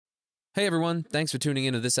Hey everyone, thanks for tuning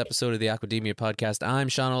into this episode of the Aquademia Podcast. I'm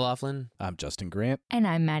Sean O'Laughlin. I'm Justin Grant. And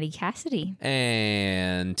I'm Maddie Cassidy.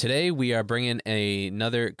 And today we are bringing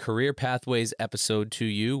another Career Pathways episode to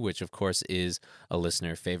you, which of course is a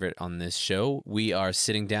listener favorite on this show. We are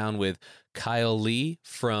sitting down with Kyle Lee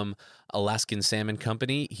from Alaskan Salmon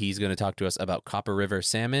Company. He's going to talk to us about Copper River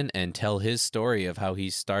salmon and tell his story of how he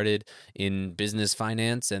started in business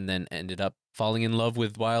finance and then ended up falling in love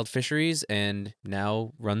with wild fisheries and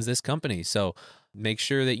now runs this company. So make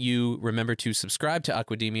sure that you remember to subscribe to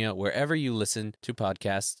Aquademia wherever you listen to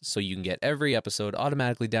podcasts so you can get every episode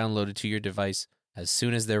automatically downloaded to your device as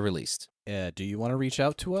soon as they're released. Do you want to reach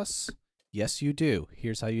out to us? Yes, you do.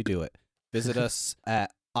 Here's how you do it. Visit us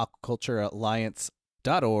at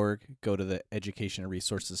aquaculturealliance.org. Go to the Education and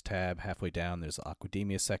Resources tab. Halfway down, there's the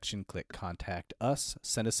Aquademia section. Click Contact Us.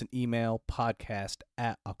 Send us an email,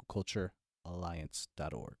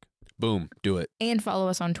 podcast@aquaculturealliance.org. Boom, do it. And follow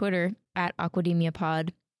us on Twitter at Aquademia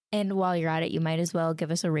Pod. And while you're at it, you might as well give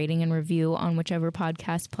us a rating and review on whichever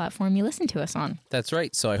podcast platform you listen to us on. That's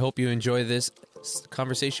right. So I hope you enjoy this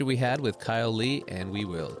conversation we had with Kyle Lee, and we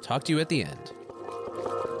will talk to you at the end.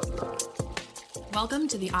 Welcome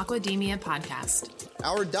to the Aquademia Podcast.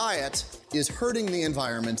 Our diet is hurting the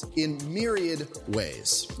environment in myriad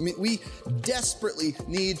ways. I mean, we desperately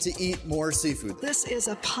need to eat more seafood. This is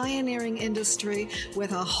a pioneering industry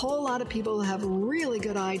with a whole lot of people who have really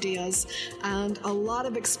good ideas and a lot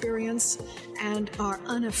of experience and are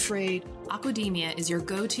unafraid. Aquademia is your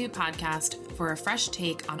go-to podcast for a fresh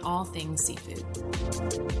take on all things seafood.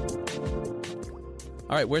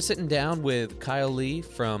 All right, we're sitting down with Kyle Lee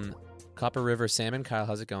from Copper River Salmon. Kyle,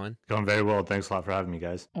 how's it going? Going very well. Thanks a lot for having me,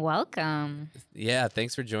 guys. Welcome. Yeah,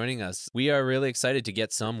 thanks for joining us. We are really excited to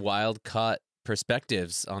get some wild-caught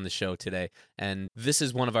perspectives on the show today. And this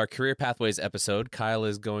is one of our Career Pathways episode. Kyle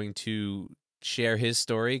is going to share his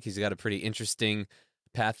story because he's got a pretty interesting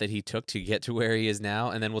path that he took to get to where he is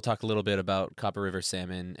now. And then we'll talk a little bit about Copper River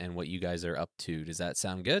Salmon and what you guys are up to. Does that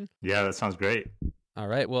sound good? Yeah, that sounds great. All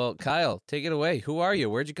right. Well, Kyle, take it away. Who are you?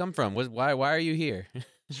 Where'd you come from? Why are you here?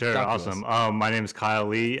 Sure, awesome. My name is Kyle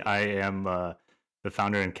Lee. I am the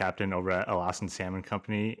founder and captain over at Alaskan Salmon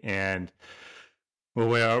Company, and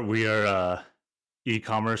well, we are a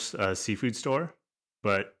e-commerce seafood store.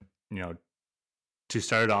 But to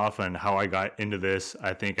start off and how I got into this,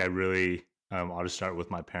 I think I really ought to start with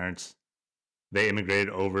my parents. They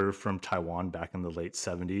immigrated over from Taiwan back in the late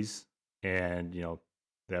 70s, and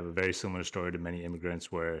they have a very similar story to many immigrants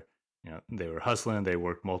where they were hustling, they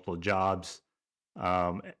worked multiple jobs.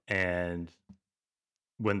 And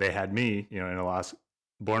when they had me, in Alaska,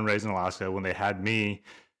 born and raised in Alaska, when they had me,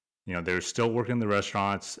 they were still working the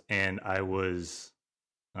restaurants, and I was,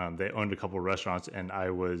 they owned a couple of restaurants, and I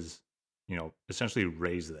was, essentially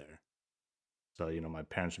raised there. So, my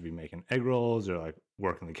parents would be making egg rolls or like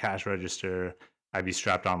working the cash register. I'd be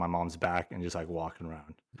strapped on my mom's back and just like walking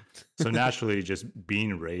around. So naturally, just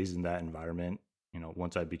being raised in that environment,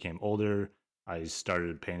 once I became older, I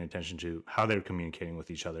started paying attention to how they were communicating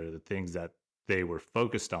with each other, the things that they were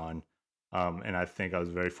focused on. And I think I was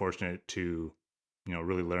very fortunate to,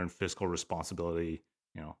 really learn fiscal responsibility,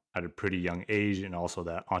 at a pretty young age, and also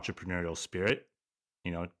that entrepreneurial spirit,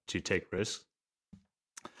 to take risks.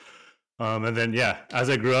 And then,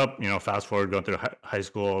 as I grew up, fast forward, going through high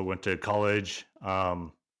school, went to college.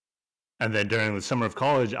 And then during the summer of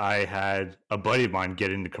college, I had a buddy of mine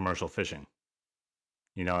get into commercial fishing.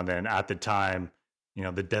 And then at the time,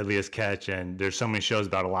 the Deadliest Catch, and there's so many shows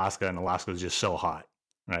about Alaska, and Alaska was just so hot,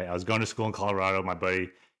 right? I was going to school in Colorado. My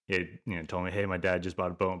buddy, told me, hey, my dad just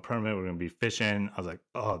bought a boat and permit. We're going to be fishing. I was like,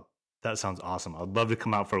 oh, that sounds awesome. I'd love to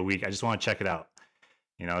come out for a week. I just want to check it out,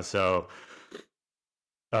 so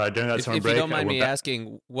during that summer break. If you don't mind me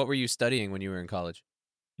asking, what were you studying when you were in college?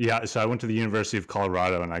 Yeah, so I went to the University of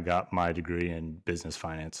Colorado, and I got my degree in business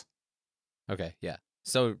finance. Okay, yeah.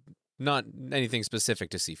 So not anything specific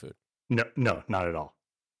to seafood. No, not at all.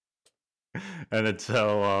 And then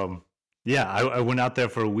so, I went out there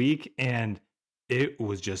for a week, and it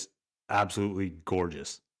was just absolutely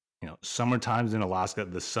gorgeous. Summer times in Alaska,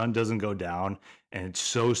 the sun doesn't go down, and it's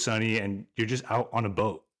so sunny, and you're just out on a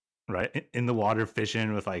boat, right? In the water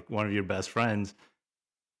fishing with like one of your best friends.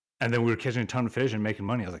 And then we were catching a ton of fish and making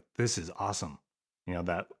money. I was like, this is awesome.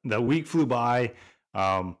 That week flew by,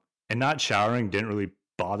 and not showering didn't really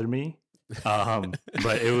bother me.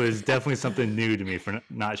 But it was definitely something new to me for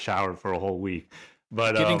not showered for a whole week.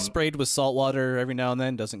 But getting sprayed with salt water every now and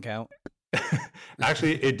then doesn't count.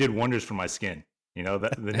 Actually, it did wonders for my skin.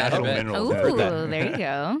 The natural minerals. Ooh, there you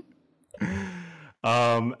go.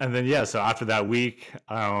 And then so after that week,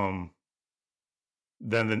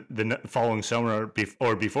 then the following summer,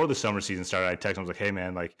 before the summer season started, I texted him. I was like, hey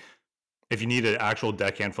man, like if you need an actual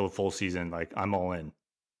deckhand for the full season, like I'm all in.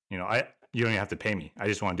 You know, you don't even have to pay me. I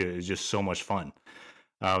just want to do it. It's just so much fun.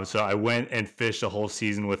 So I went and fished a whole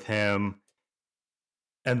season with him,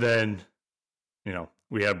 and then, you know,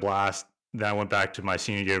 we had a blast. Then I went back to my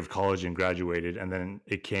senior year of college and graduated, and then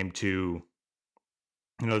it came to,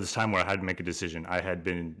 you know, this time where I had to make a decision. I had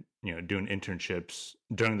been, you know, doing internships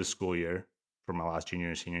during the school year for my last junior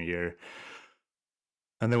and senior year.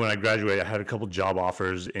 And then when I graduated, I had a couple job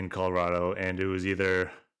offers in Colorado, and it was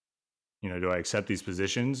either, you know, do I accept these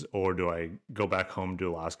positions or do I go back home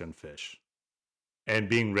to Alaska and fish? And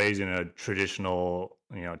being raised in a traditional,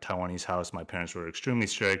 you know, Taiwanese house, my parents were extremely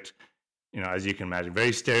strict, you know, as you can imagine,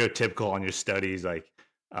 very stereotypical on your studies. Like,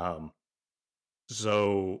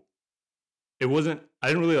 so it wasn't, I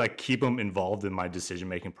didn't really like keep them involved in my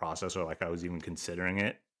decision-making process, or like I was even considering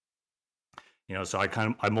it, you know. So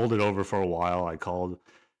I molded over for a while. I called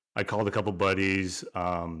a couple buddies,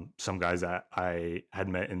 some guys that I had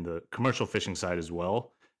met in the commercial fishing side as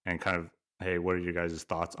well, and kind of, hey, what are your guys'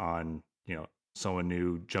 thoughts on, you know, someone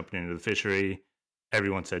new jumping into the fishery?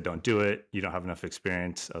 Everyone said, don't do it. You don't have enough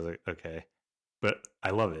experience. I was like, okay, but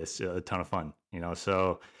I love it. It's a ton of fun, you know?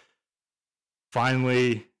 So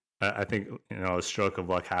finally, I think, you know, a stroke of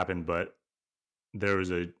luck happened, but there was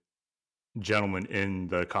a gentleman in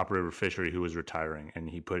the Copper River fishery who was retiring, and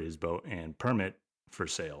he put his boat and permit for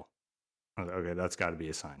sale. I was like, okay, that's got to be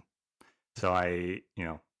a sign. So I, you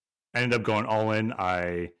know, ended up going all in.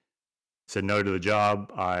 I said no to the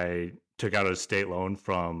job. I took out a state loan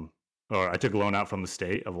I took a loan out from the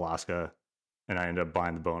state of Alaska, and I ended up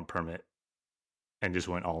buying the boat and permit and just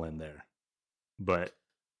went all in there. But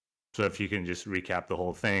so if you can just recap the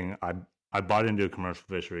whole thing, I bought into a commercial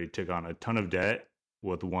fishery, took on a ton of debt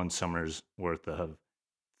with one summer's worth of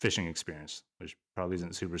fishing experience, which probably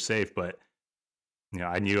isn't super safe, but you know,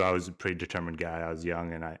 I knew I was a pretty determined guy. I was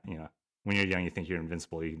young, and you know, when you're young, you think you're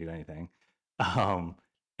invincible, you can do anything. And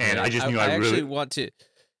I just knew I really want to.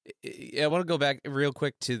 I want to go back real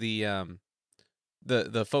quick to the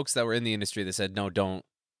folks that were in the industry that said no, don't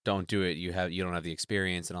do it. You don't have the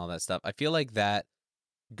experience and all that stuff. I feel like that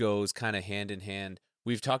goes kind of hand in hand.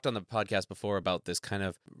 We've talked on the podcast before about this kind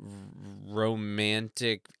of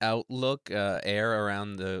romantic outlook, air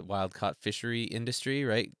around the wild caught fishery industry,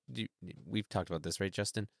 right? We've talked about this, right,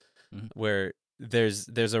 Justin? Mm-hmm. Where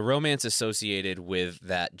there's a romance associated with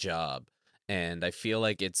that job, and I feel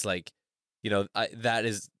like it's like, you know, that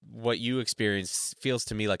is what you experience feels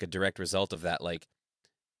to me like a direct result of that. Like,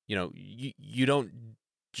 you know, you don't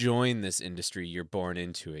join this industry, you're born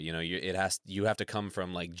into it. You know, you have to come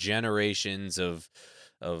from like generations of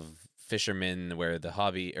fishermen where the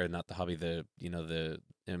hobby, or not the hobby, the, you know,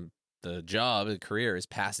 the job, the career is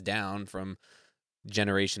passed down from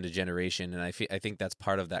generation to generation, and I think that's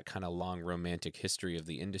part of that kind of long romantic history of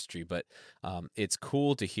the industry. But it's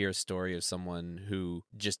cool to hear a story of someone who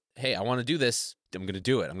just, hey, I want to do this, I'm going to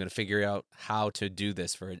do it, I'm going to figure out how to do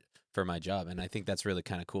this for my job, and I think that's really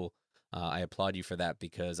kind of cool. I applaud you for that,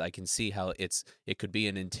 because I can see how it could be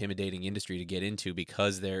an intimidating industry to get into,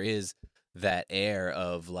 because there is that air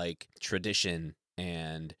of like tradition,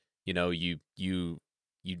 and you know,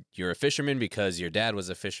 you're a fisherman because your dad was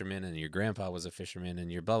a fisherman and your grandpa was a fisherman,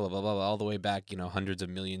 and you're blah blah blah blah, all the way back, you know, hundreds of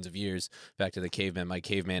millions of years back to the caveman. My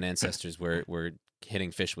caveman ancestors were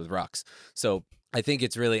hitting fish with rocks. So I think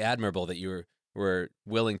it's really admirable that you were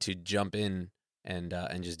willing to jump in and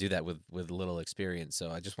just do that with little experience.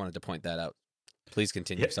 So I just wanted to point that out. Please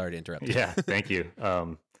continue. Yeah. Sorry to interrupt. Yeah, thank you.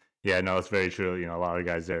 Yeah, no, it's very true. You know, a lot of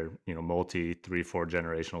guys there, you know, 3-4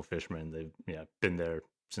 generational fishermen. They've been there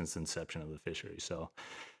since the inception of the fishery. So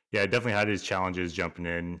yeah, I definitely had his challenges jumping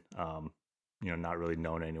in, you know, not really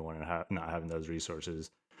knowing anyone and not having those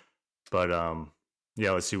resources. But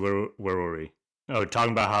yeah, let's see, where were we? Oh,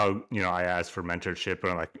 talking about how, you know, I asked for mentorship,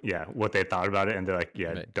 and like, yeah, what they thought about it, and they're like,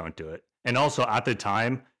 yeah, right, don't do it. And also at the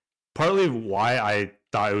time, partly why I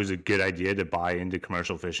thought it was a good idea to buy into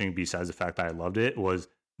commercial fishing, besides the fact that I loved it, was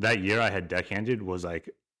that year I had deckhanded was like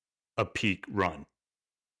a peak run.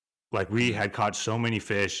 Like, we had caught so many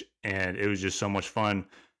fish, and it was just so much fun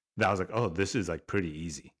that I was like, oh, this is like pretty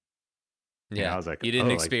easy. Yeah, and I was like, you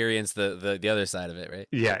didn't experience the other side of it, right?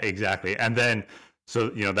 Yeah, exactly. And then,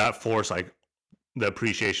 so, you know, that forced like the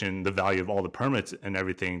appreciation, the value of all the permits and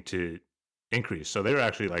everything to increase. So they were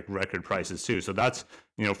actually like record prices too. So that's,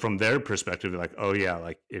 you know, from their perspective, like, oh yeah,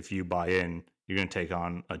 like if you buy in, you're going to take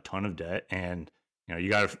on a ton of debt, and you know, you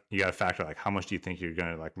got to factor like, how much do you think you're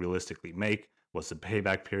going to like realistically make? What's the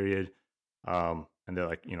payback period? And they're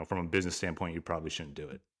like, you know, from a business standpoint, you probably shouldn't do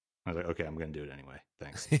it. I was like, okay, I'm going to do it anyway.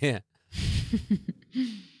 Thanks. Yeah.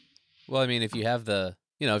 Well, I mean, if you have the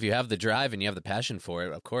drive and you have the passion for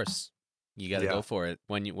it, of course, you got to go for it.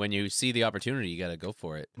 When you see the opportunity, you got to go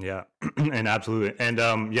for it. Yeah, and absolutely. And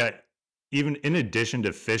even in addition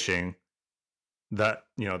to fishing, that,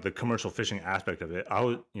 the commercial fishing aspect of it, I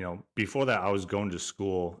was, before that I was going to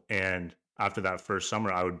school, and after that first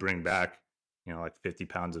summer I would bring back, like 50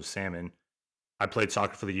 pounds of salmon. I played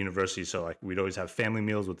soccer for the university, so like we'd always have family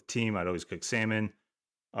meals with the team. I'd always cook salmon,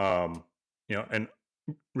 and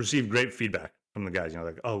received great feedback from the guys,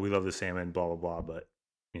 like, oh, we love the salmon, blah, blah, blah. But,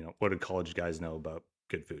 what do college guys know about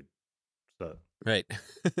good food? So, right.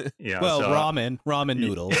 Ramen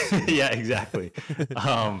noodles. Yeah, exactly.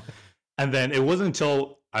 And then it wasn't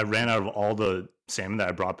until I ran out of all the salmon that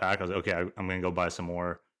I brought back, I was like, okay, I'm going to go buy some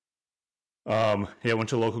more. I went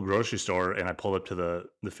to a local grocery store and I pulled up to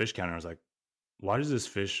the fish counter. I was like, why does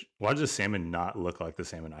this salmon not look like the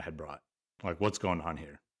salmon I had brought? Like, what's going on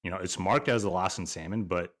here? It's marked as Alaskan salmon,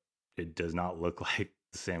 but it does not look like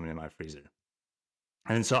the salmon in my freezer.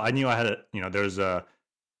 And so I knew I had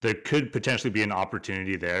there could potentially be an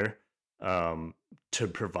opportunity there to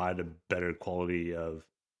provide a better quality of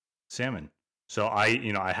salmon. So I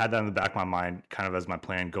had that in the back of my mind, kind of as my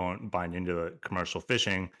plan buying into the commercial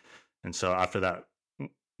fishing. And so after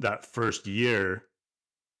that first year,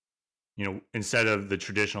 instead of the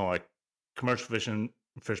traditional like commercial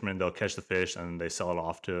fishermen, they'll catch the fish and they sell it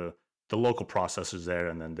off to the local processors there,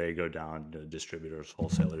 and then they go down to distributors,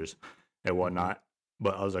 wholesalers, and whatnot.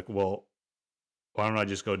 But I was like, well, why don't I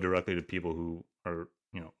just go directly to people who are,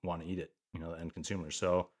 want to eat it, the end consumers?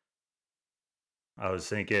 So I was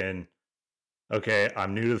thinking, okay,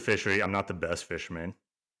 I'm new to the fishery. I'm not the best fisherman.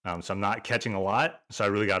 So I'm not catching a lot. So I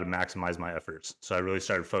really got to maximize my efforts. So I really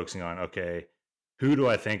started focusing on, okay, who do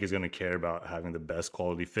I think is going to care about having the best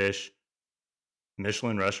quality fish?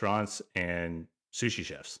 Michelin restaurants and sushi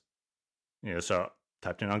chefs. So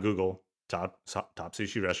typed in on Google, top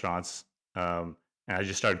sushi restaurants. And I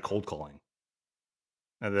just started cold calling.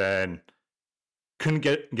 And then couldn't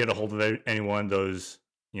get a hold of anyone. Those,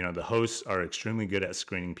 the hosts are extremely good at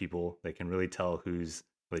screening people. They can really tell who's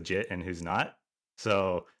legit and who's not.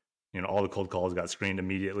 So, all the cold calls got screened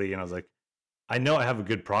immediately. And I was like, I know I have a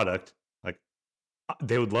good product. Like,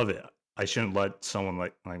 they would love it. I shouldn't let someone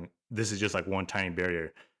like this is just like one tiny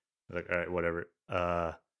barrier. I was like, all right, whatever.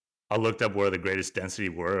 I looked up where the greatest density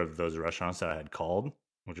were of those restaurants that I had called,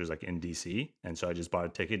 which was like in DC. And so I just bought a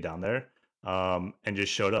ticket down there and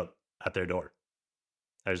just showed up at their door.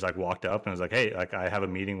 I just like walked up and I was like, hey, like I have a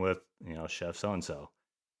meeting with, chef so-and-so.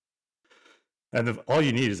 And all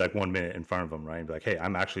you need is like 1 minute in front of them, right? And be like, hey,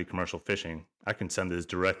 I'm actually commercial fishing. I can send this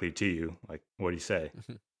directly to you. Like, what do you say?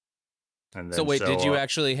 And then, did you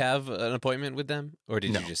actually have an appointment with them, or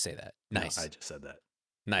did you just say that? Nice. No, I just said that.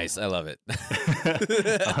 Nice. I love it.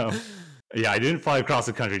 I didn't fly across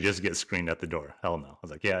the country just to get screened at the door. Hell no. I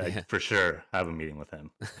was like, I for sure have a meeting with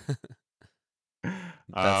him. That's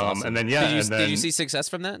awesome. And then, did you see success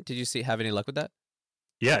from that? Did you have any luck with that?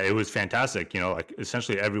 Yeah, it was fantastic. Like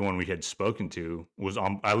essentially everyone we had spoken to was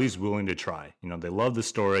at least willing to try. They love the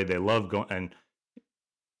story. They love going. And,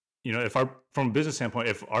 from a business standpoint,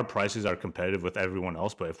 if our prices are competitive with everyone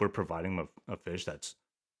else, but if we're providing a fish that's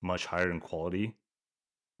much higher in quality,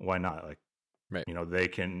 why not? Like, right. They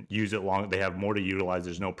can use it long. They have more to utilize.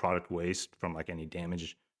 There's no product waste from like any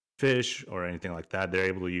damaged fish or anything like that. They're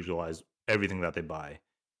able to utilize everything that they buy,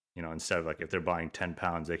 instead of like if they're buying 10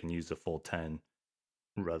 pounds, they can use the full 10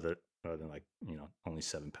 rather than like, only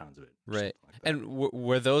 7 pounds of it. Right. Like and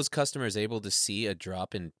were those customers able to see a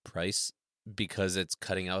drop in price because it's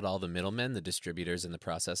cutting out all the middlemen, the distributors and the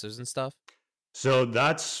processors and stuff? So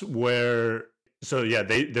that's where,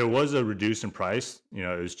 there was a reduce in price,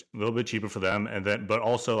 it was a little bit cheaper for them. And then, but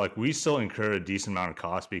also like we still incur a decent amount of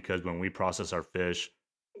cost because when we process our fish,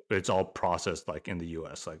 it's all processed like in the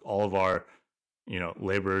US, like all of our,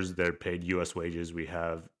 laborers, they're paid US wages. We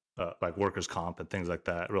have like workers' comp and things like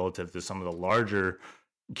that relative to some of the larger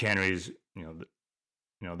canneries,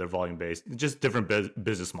 they're volume based, just different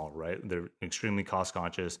business model, right? They're extremely cost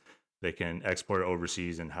conscious. They can export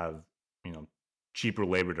overseas and have, cheaper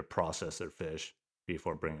labor to process their fish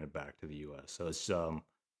before bringing it back to the US. So it's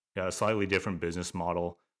a slightly different business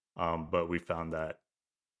model. But we found that,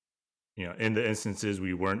 in the instances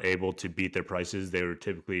we weren't able to beat their prices, they were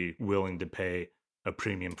typically willing to pay a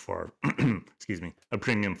premium for a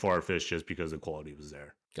premium for our fish just because the quality was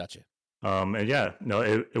there. Gotcha. And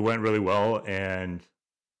it went really well. And,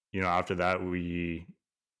 after that, we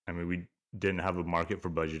didn't have a market for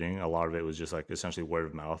budgeting. A lot of it was just like essentially word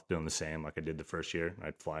of mouth, doing the same like I did the first year.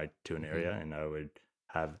 I'd fly to an area and I would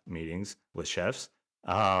have meetings with chefs.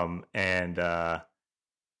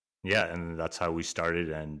 yeah, and that's how we started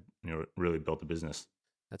and really built a business.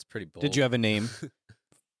 That's pretty bold. Did you have a name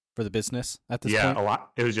for the business at this Yeah, point?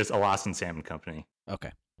 it was just Alaskan Salmon Company.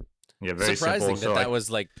 Okay. Yeah, very surprising simple. that was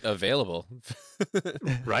like available.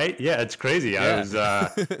 Right? Yeah, it's crazy. Yeah. I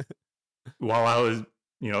was while I was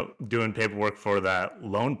doing paperwork for that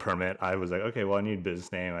loan permit, I was like, okay, well, I need a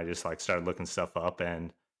business name. I just like started looking stuff up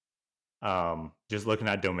and just looking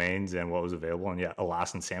at domains and what was available. And yeah,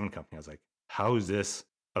 Alaskan Salmon Company. I was like, how is this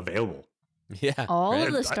available? Yeah. All right?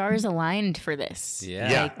 of the stars aligned for this. Yeah.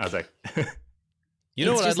 Yeah, I was like, You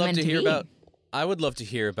know It's what I'd just love meant to to hear be. about? I would love to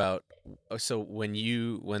hear about. So when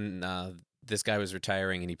this guy was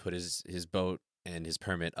retiring and he put his boat and his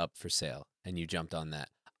permit up for sale and you jumped on that,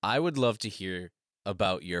 I would love to hear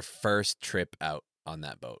about your first trip out on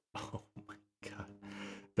that boat. oh my God.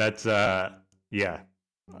 That's, yeah,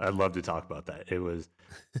 I'd love to talk about that. It was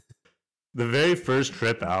the very first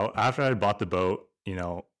trip out after I bought the boat,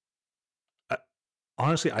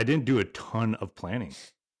 honestly, I didn't do a ton of planning.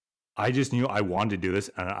 I just knew I wanted to do this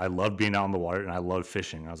and I loved being out on the water and I loved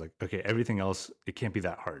fishing. I was like, okay, everything else, it can't be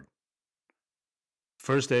that hard.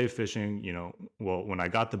 First day of fishing, well, when I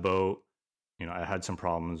got the boat, I had some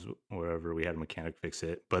problems wherever we had a mechanic fix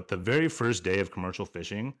it. But the very first day of commercial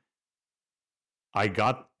fishing, I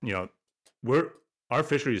got, our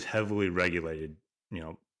fishery is heavily regulated,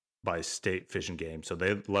 by state fish and game. So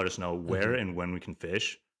they let us know where and when we can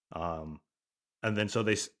fish. And then so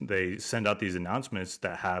they send out these announcements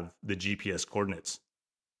that have the GPS coordinates.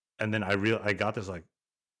 And then I got this like,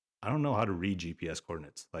 I don't know how to read GPS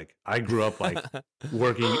coordinates. Like I grew up like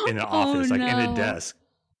working in an office, like in a desk,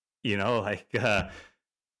 It's and not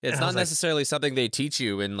I was like- necessarily something they teach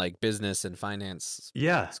you in like business and finance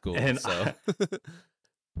yeah. school. And So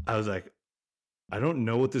I was like, I don't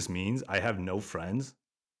know what this means. I have no friends.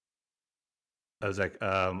 I was like,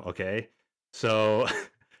 okay. So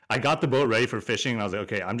I got the boat ready for fishing. And I was like,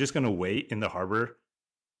 okay, I'm just going to wait in the harbor.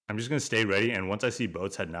 I'm just going to stay ready. And once I see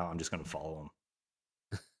boats heading out, I'm just going to follow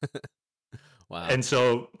them. wow. And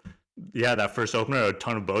so, yeah, that first opener, a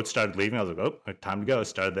ton of boats started leaving. I was like, oh, time to go.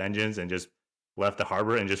 Started the engines and just left the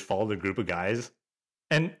harbor and just followed a group of guys.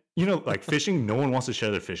 And, like fishing, no one wants to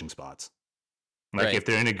share their fishing spots. Like Right. if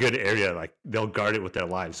they're in a good area, like they'll guard it with their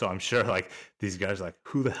lives. So I'm sure like these guys are like,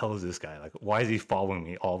 who the hell is this guy? Like, why is he following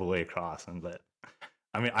me all the way across? But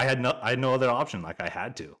I mean, I had no other option. Like I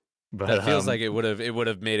had to. But That feels like it would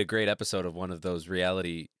have made a great episode of one of those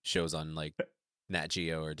reality shows on like Nat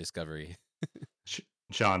Geo or Discovery.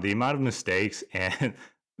 Sean, the amount of mistakes and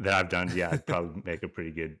that I've done, yeah, I'd probably make a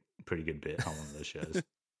pretty good bit on one of those shows.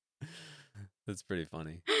 That's pretty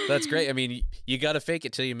funny. That's great. I mean, you got to fake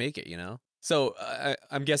it till you make it, So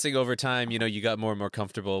I'm guessing over time, you got more and more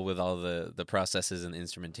comfortable with all the processes and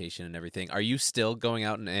instrumentation and everything. Are you still going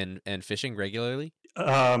out and fishing regularly?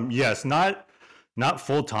 Yes, not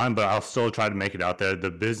full time, but I'll still try to make it out there.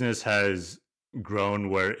 The business has grown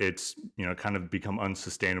where it's kind of become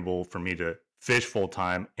unsustainable for me to fish full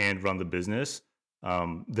time and run the business.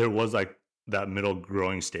 There was like that middle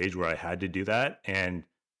growing stage where I had to do that, and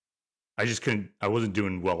I just couldn't. I wasn't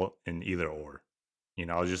doing well in either or.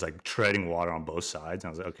 I was just like treading water on both sides. And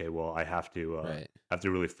I was like, okay, well, I have to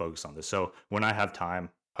really focus on this. So when I have time,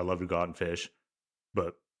 I love to go out and fish.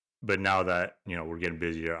 But now that, we're getting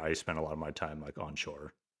busier, I spend a lot of my time like on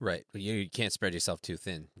shore. Right. You can't spread yourself too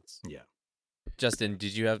thin. Yeah. Justin,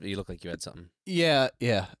 you look like you had something. Yeah.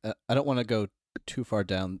 I don't want to go too far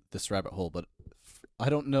down this rabbit hole, but I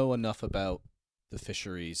don't know enough about the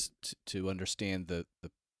fisheries to understand the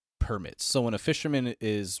permits. So when a fisherman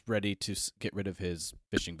is ready to get rid of his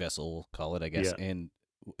fishing vessel, we'll call it, I guess, Yeah. and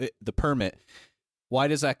the permit, why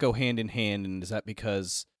does that go hand in hand? And is that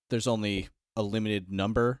because there's only a limited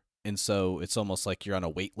number, and so it's almost like you're on a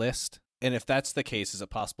wait list? And if that's the case, is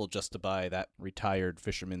it possible just to buy that retired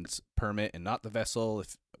fisherman's permit and not the vessel?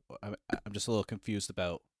 If I'm just a little confused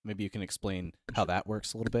about, maybe you can explain how that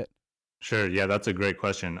works a little bit. Sure. Yeah, that's a great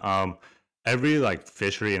question. Every like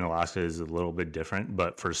fishery in Alaska is a little bit different,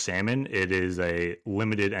 but for salmon, it is a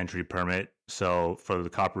limited entry permit. So for the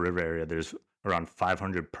Copper River area, there's around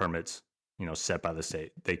 500 permits, set by the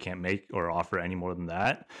state. They can't make or offer any more than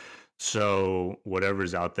that. So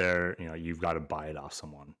whatever's out there, you've got to buy it off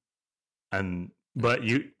someone. But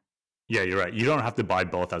you're right. You don't have to buy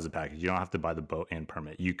both as a package. You don't have to buy the boat and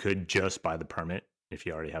permit. You could just buy the permit if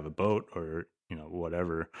you already have a boat or,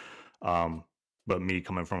 whatever. But me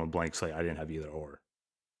coming from a blank slate, I didn't have either or.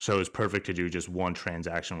 So it was perfect to do just one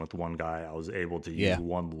transaction with one guy. I was able to use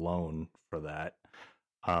one loan for that.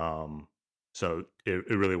 So it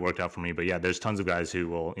really worked out for me. But yeah, there's tons of guys who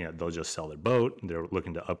will, they'll just sell their boat. They're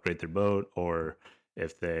looking to upgrade their boat, or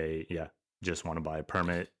if they, just want to buy a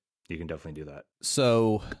permit, you can definitely do that.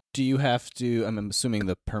 So do you have to, I'm assuming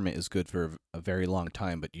the permit is good for a very long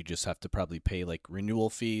time, but you just have to probably pay like renewal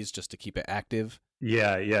fees just to keep it active?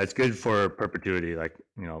 Yeah, it's good for perpetuity. Like,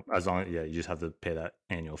 as long you just have to pay that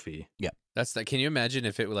annual fee. That's that. Can you imagine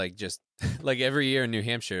if it were like just like every year in New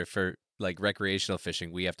Hampshire for like recreational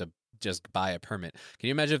fishing, we have to just buy a permit. Can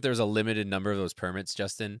you imagine if there was a limited number of those permits,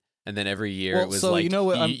 Justin? And then every year it was like,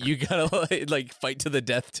 you gotta like fight to the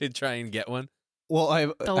death to try and get one. Well,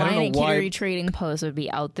 The line at Kittery Trading Post would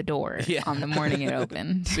be out the door on the morning it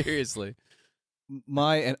opened. Seriously.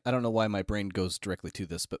 And I don't know why my brain goes directly to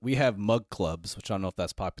this, but we have mug clubs, which I don't know if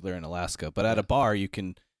that's popular in Alaska, but at a bar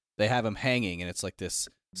they have them hanging, and it's like this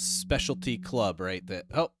specialty club, right? That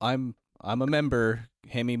I'm a member,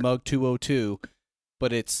 hand me mug 202,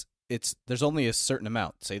 but there's only a certain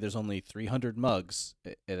amount. Say there's only 300 mugs,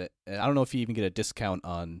 and I don't know if you even get a discount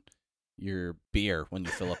on your beer when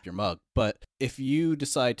you fill up your mug. But if you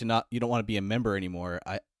decide you don't want to be a member anymore,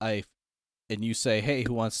 and you say, hey,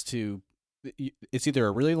 who wants to? It's either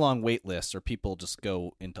a really long wait list or people just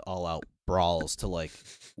go into all out brawls to like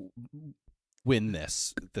win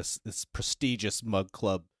this prestigious mug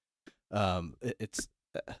club. It's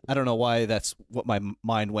I don't know why that's what my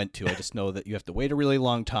mind went to. I just know that you have to wait a really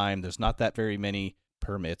long time. There's not that very many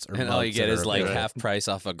permits, and all you get is like half price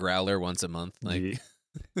off a growler once a month. Like, Is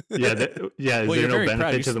there no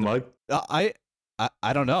benefit to the mug? I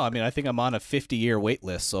don't know. I mean, I think I'm on a 50-year wait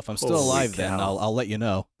list, so if I'm still alive, then I'll let you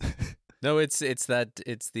know. No, it's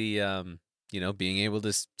the being able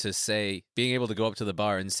to go up to the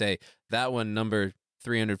bar and say that one number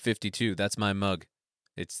 352, that's my mug.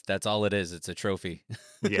 That's all it is. It's a trophy.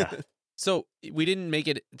 Yeah. So we didn't make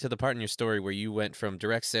it to the part in your story where you went from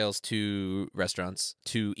direct sales to restaurants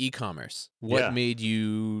to e-commerce. What made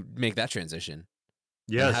you make that transition?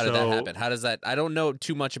 Yeah. And how did that happen? How does that? I don't know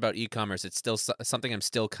too much about e-commerce. It's still something I'm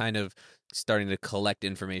still kind of starting to collect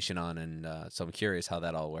information on, and so I'm curious how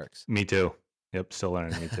that all works. Me too. Yep, still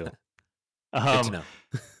learning. Me too. Good to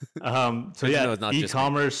know. So yeah,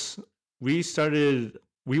 e-commerce. We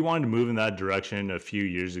wanted to move in that direction a few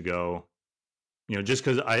years ago. Just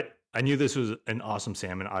because I knew this was an awesome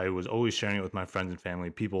salmon. I was always sharing it with my friends and family.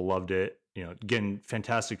 People loved it. Getting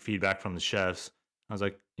fantastic feedback from the chefs. I was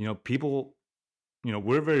like, people.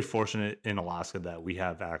 We're very fortunate in Alaska that we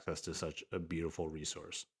have access to such a beautiful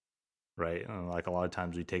resource, right? And like a lot of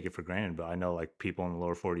times we take it for granted, but I know like people in the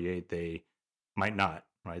lower 48, they might not,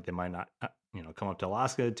 right? They might not, come up to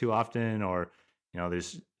Alaska too often, or,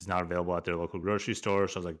 it's not available at their local grocery store.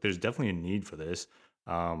 So I was like, there's definitely a need for this.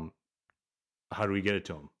 How do we get it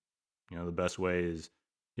to them? The best way is,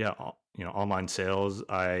 online sales.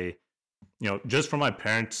 Just for my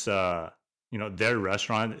parents, their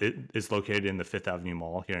restaurant is located in the Fifth Avenue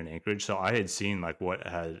Mall here in Anchorage. So I had seen like what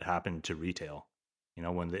had happened to retail.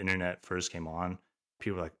 When the internet first came on,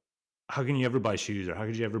 people were like, how can you ever buy shoes, or how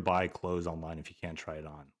could you ever buy clothes online if you can't try it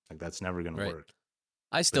on? Like, that's never going to work.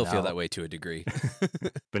 I still feel that way to a degree.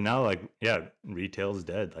 But now, like, retail is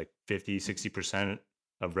dead. Like 50, 60%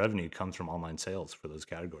 of revenue comes from online sales for those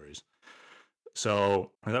categories.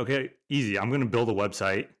 So I was like, okay, easy. I'm going to build a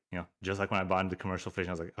website. Just like when I bought into commercial fishing,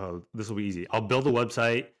 I was like, oh, this will be easy. I'll build a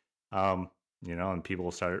website, and people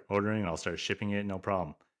will start ordering, and I'll start shipping it, no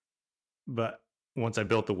problem. But once I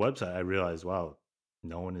built the website, I realized, wow,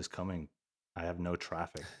 no one is coming. I have no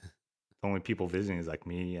traffic. The only people visiting is like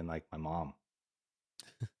me and like my mom.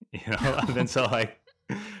 And then so like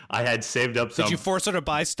I had saved up some. Did you force her to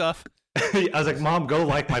buy stuff? I was like, Mom, go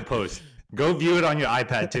like my post. Go view it on your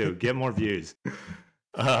iPad too. Get more views.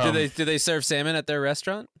 Do they serve salmon at their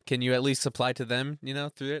restaurant? Can you at least supply to them,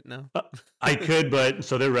 through it? No. I could, but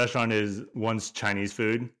so their restaurant one's Chinese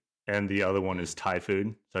food and the other one is Thai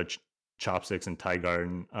food. So chopsticks and Thai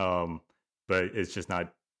garden. But it's just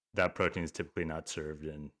not, that protein is typically not served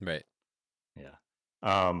in. Right. Yeah.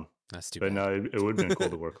 That's too bad. But no, it would have been cool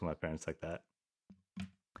to work with my parents like that.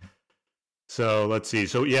 So let's see.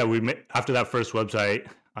 So yeah, after that first website,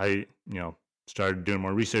 I, started doing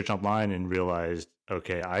more research online and realized,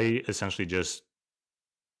 okay, I essentially just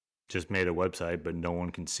made a website, but no one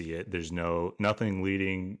can see it. There's nothing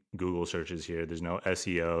leading Google searches here. There's no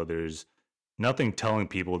SEO. There's nothing telling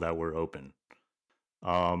people that we're open.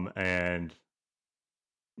 And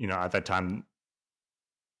at that time,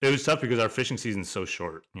 it was tough because our fishing season's so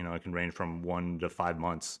short. It can range from 1 to 5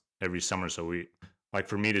 months every summer. So I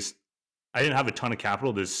didn't have a ton of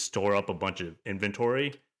capital to store up a bunch of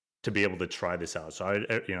inventory to be able to try this out. So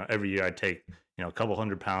every year I'd take, a couple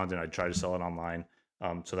 100 pounds and I'd try to sell it online.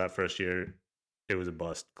 So that first year it was a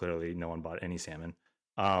bust. Clearly no one bought any salmon.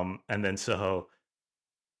 And then so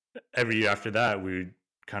every year after that, we'd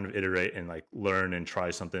kind of iterate and like learn and try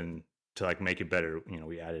something to like make it better. You know,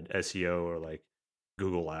 we added SEO or like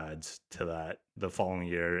Google ads to that the following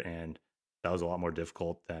year, and that was a lot more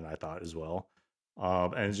difficult than I thought as well.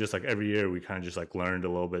 And it's just like every year we kind of just like learned a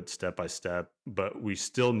little bit step by step, but we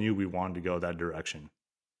still knew we wanted to go that direction.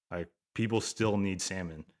 Like people still need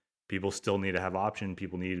salmon. People still need to have option.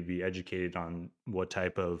 People need to be educated on what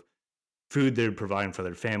type of food they're providing for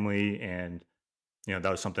their family. And, you know,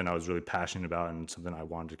 that was something I was really passionate about and something I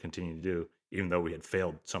wanted to continue to do, even though we had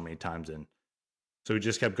failed so many times. And so we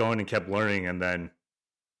just kept going and kept learning. And then,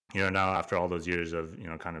 you know, now after all those years of, you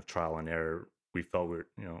know, kind of trial and error, we felt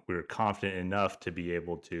we were confident enough to be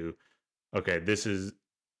able to, okay, this is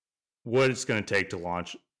what it's going to take to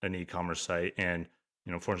launch an e-commerce site. And,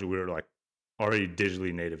 you know, fortunately we were like already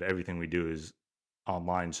digitally native. Everything we do is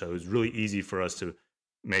online. So it was really easy for us to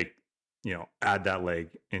make, you know, add that leg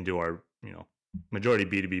into our, you know, majority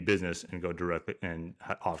B2B business and go directly and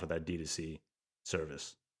offer that D2C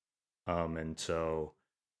service. And so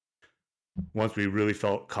once we really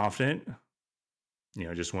felt confident, you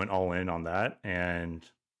know, just went all in on that, and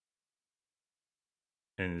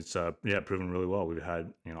it's proven really well. We've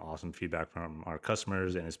had, you know, awesome feedback from our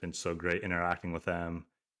customers, and it's been so great interacting with them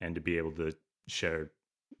and to be able to share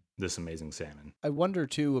this amazing salmon. I wonder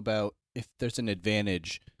too about if there's an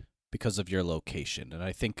advantage because of your location, and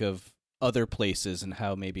I think of other places and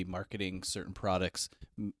how maybe marketing certain products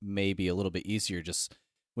may be a little bit easier. Just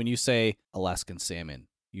when you say Alaskan salmon,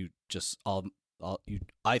 you just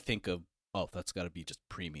I think of, oh, that's got to be just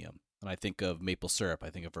premium. When I think of maple syrup, I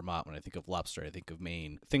think of Vermont. When I think of lobster, I think of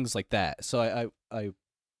Maine. Things like that. So I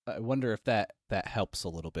wonder if that helps a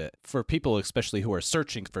little bit for people, especially who are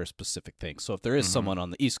searching for specific things. So if there is someone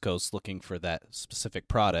on the East Coast looking for that specific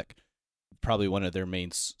product, probably one of their main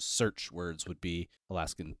search words would be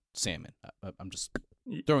Alaskan salmon. I'm just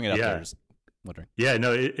throwing it out there, just wondering. Yeah,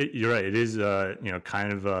 no, you're right. It is, you know,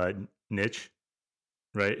 kind of a niche,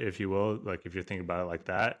 right, if you will, like if you're thinking about it like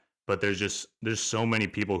that. But there's so many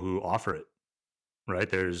people who offer it, right?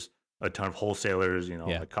 There's a ton of wholesalers, you know,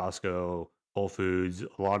 like Costco, Whole Foods,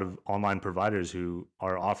 a lot of online providers who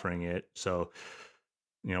are offering it. So,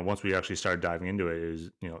 you know, once we actually started diving into it,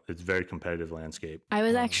 is, you know, it's a very competitive landscape. I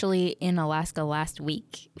was actually in Alaska last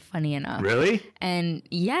week, funny enough. Really? And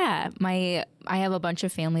yeah, I have a bunch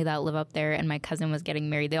of family that live up there, and my cousin was getting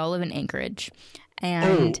married. They all live in Anchorage.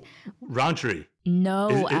 And Roundtree.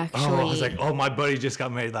 No, actually. Oh, I was like, oh, my buddy just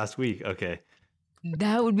got married last week. Okay.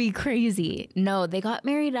 That would be crazy. No, they got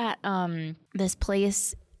married at this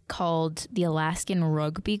place called the Alaskan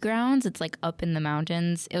Rugby Grounds. It's like up in the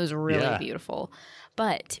mountains. It was really beautiful.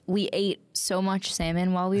 But we ate so much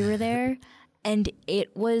salmon while we were there, and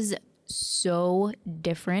it was so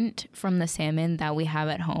different from the salmon that we have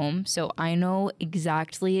at home. So I know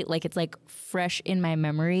exactly, like, it's like fresh in my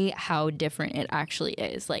memory how different it actually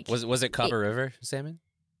is. Like, was it Copper River salmon?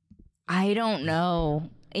 I don't know.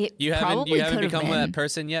 You haven't become that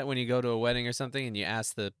person yet when you go to a wedding or something and you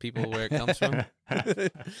ask the people where it comes from?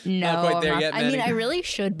 No, not quite there yet, I mean, I really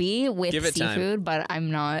should be with seafood, but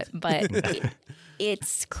I'm not. But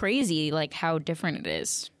it's crazy, like, how different it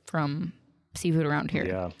is from seafood around here.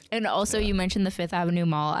 Yeah. And also you mentioned the Fifth Avenue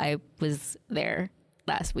Mall. I was there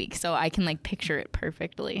last week, so I can like picture it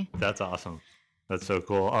perfectly. That's awesome. That's so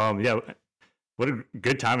cool. Yeah, what a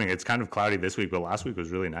good timing. It's kind of cloudy this week, but last week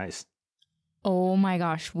was really nice. Oh my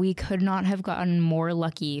gosh, we could not have gotten more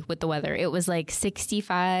lucky with the weather. It was like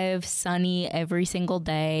 65, sunny every single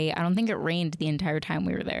day. I don't think it rained the entire time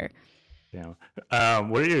we were there. Yeah.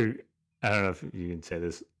 What are your, I don't know if you can say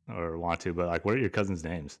this or want to, but like, what are your cousins'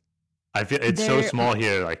 names? I feel it's so small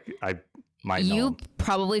here. Like, I might know them.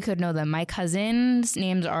 Probably could know them. My cousins'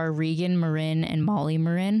 names are Regan Marin and Molly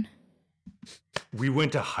Marin. We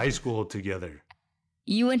went to high school together.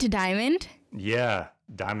 You went to Diamond? Yeah.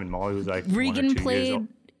 Diamond. Molly was like Regan 1 or 2 played. Years old.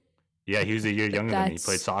 Yeah, he was a year younger than me. He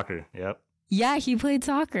played soccer. Yep. Yeah, he played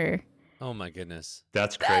soccer. Oh my goodness.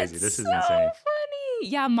 That's crazy. This is so insane. Funny.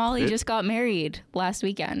 Yeah, Molly just got married last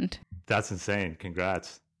weekend. That's insane.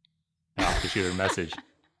 Congrats. I'll have to shoot her a message.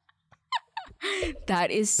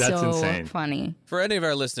 That's so insane. Funny. For any of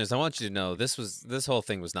our listeners, I want you to know this whole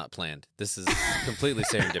thing was not planned. This is completely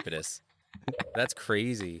serendipitous. That's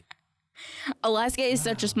crazy. Alaska is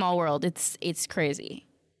such a small world. It's crazy.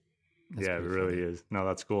 Yeah, it really is. No,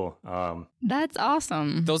 that's cool. That's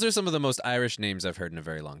awesome. Those are some of the most Irish names I've heard in a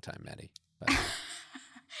very long time, Maddie.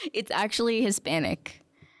 It's actually Hispanic.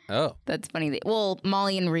 Oh. That's funny. Well,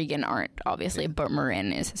 Molly and Regan aren't, obviously, but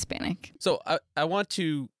Marin is Hispanic. So I want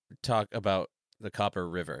to talk about the Copper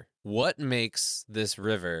River. What makes this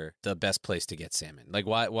river the best place to get salmon? Like,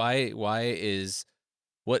 why is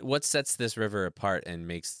What sets this river apart and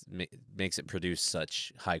makes it produce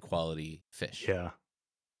such high quality fish?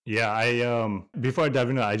 Yeah, I before I dive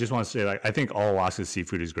into it, I just want to say, like, I think all Alaska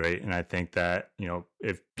seafood is great, and I think that, you know,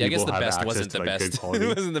 if people I guess the have best access wasn't to the like best. good quality,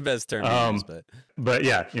 It wasn't the best term to use, but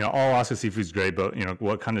yeah, you know, all Alaska seafood is great, but you know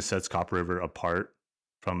what kind of sets Copper River apart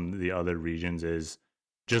from the other regions is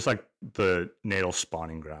just like the natal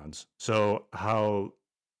spawning grounds. So how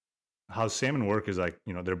salmon work is, like,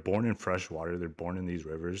 you know, they're born in fresh water, they're born in these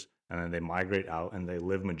rivers, and then they migrate out and they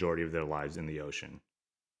live majority of their lives in the ocean.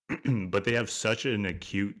 But they have such an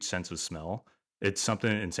acute sense of smell. It's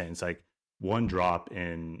something insane. It's like one drop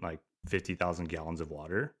in like 50,000 gallons of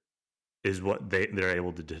water is what they're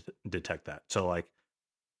able to detect that. So like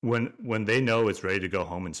when they know it's ready to go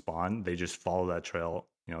home and spawn, they just follow that trail,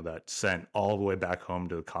 you know, that scent all the way back home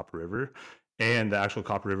to the Copper River. And the actual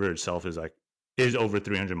Copper River itself is over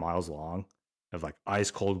 300 miles long, of like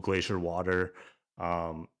ice cold glacier water.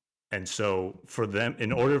 And so for them,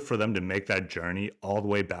 in order for them to make that journey all the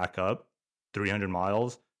way back up 300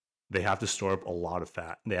 miles, they have to store up a lot of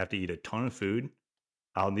fat. They have to eat a ton of food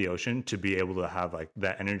out in the ocean to be able to have like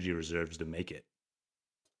that energy reserves to make it.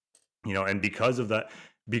 You know, and because of that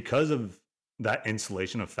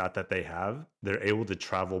insulation of fat that they have, they're able to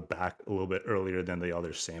travel back a little bit earlier than the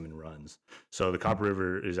other salmon runs. So the Copper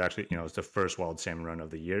River is actually, you know, it's the first wild salmon run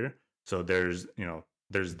of the year. So there's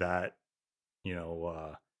that, you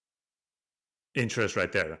know, interest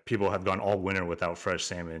right there. People have gone all winter without fresh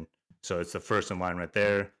salmon, so it's the first in line right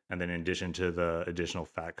there. And then in addition to the additional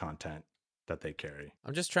fat content that they carry,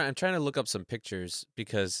 I'm trying to look up some pictures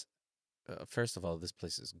because first of all, this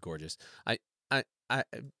place is gorgeous.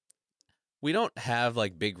 We don't have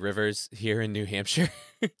like big rivers here in New Hampshire,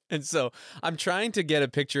 and so I'm trying to get a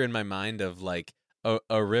picture in my mind of like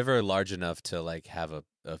a river large enough to like have a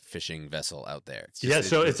fishing vessel out there.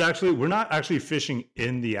 It's actually, we're not actually fishing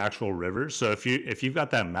in the actual river. So if you've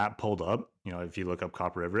got that map pulled up, you know, if you look up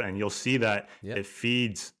Copper River, and you'll see that it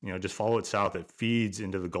feeds, you know, just follow it south, it feeds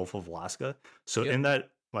into the Gulf of Alaska. So in that,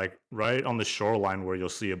 like right on the shoreline where you'll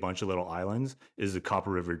see a bunch of little islands is the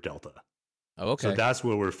Copper River Delta. Oh, okay. So that's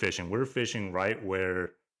where we're fishing. We're fishing right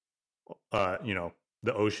where, you know,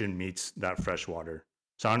 the ocean meets that fresh water.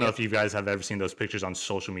 So I don't know if you guys have ever seen those pictures on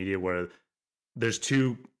social media where there's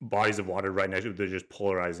two bodies of water right next to it. They're just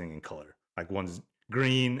polarizing in color. Like one's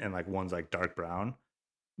green and like one's like dark brown.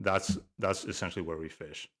 That's essentially where we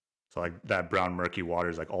fish. So like that brown murky water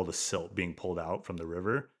is like all the silt being pulled out from the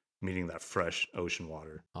river, meeting that fresh ocean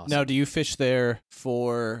water. Awesome. Now, do you fish there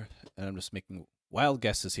for, and I'm just making wild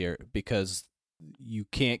guesses here, because you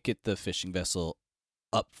can't get the fishing vessel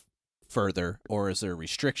up further, or is there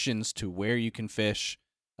restrictions to where you can fish?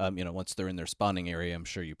 You know, once they're in their spawning area, I'm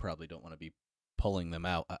sure you probably don't want to be pulling them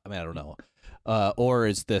out. I mean, I don't know. Or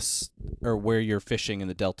is this, or where you're fishing in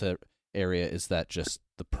the Delta area, is that just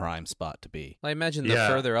the prime spot to be? I imagine the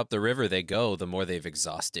further up the river they go, the more they've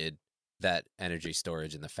exhausted that energy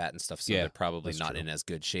storage and the fat and stuff, so they're probably not in as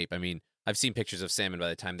good shape. I mean, I've seen pictures of salmon by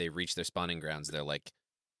the time they reach their spawning grounds, they're like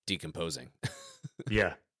decomposing.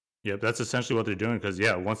 Yeah, that's essentially what they're doing, because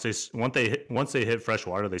once they hit fresh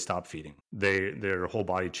water, they stop feeding. Their whole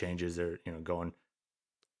body changes. They're, you know, going,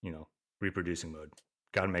 you know, reproducing mode.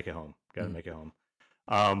 Got to make it home. Make it home.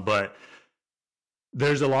 But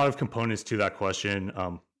there's a lot of components to that question.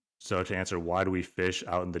 So to answer, why do we fish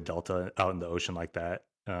out in the Delta, out in the ocean like that?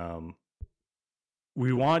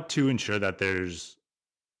 We want to ensure that there's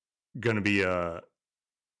going to be a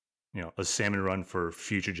salmon run for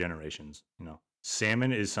future generations. You know,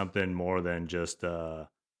 salmon is something more than just, you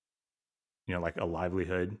know, like a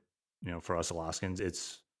livelihood, you know, for us Alaskans.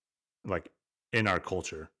 It's like in our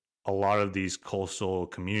culture. A lot of these coastal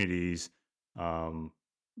communities, you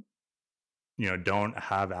know, don't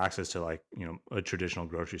have access to like, you know, a traditional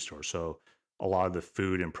grocery store. So a lot of the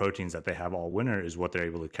food and proteins that they have all winter is what they're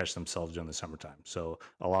able to catch themselves during the summertime. So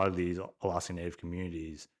a lot of these Alaskan Native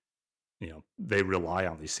communities, you know, they rely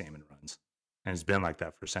on these salmon runs, and it's been like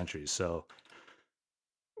that for centuries. So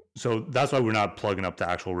that's why we're not plugging up the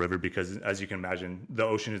actual river, because as you can imagine, the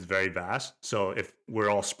ocean is very vast. So if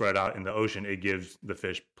we're all spread out in the ocean, it gives the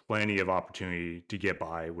fish plenty of opportunity to get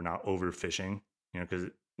by. We're not overfishing, you know,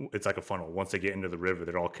 because it's like a funnel. Once they get into the river,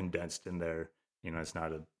 they're all condensed in there. You know, it's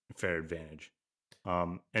not a fair advantage.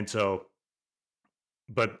 And so,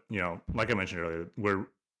 but, you know, like I mentioned earlier, we're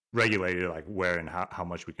regulated like where and how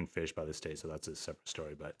much we can fish by the state. So that's a separate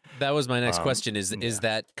story. But that was my next question is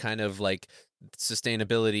that kind of like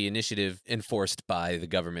sustainability initiative enforced by the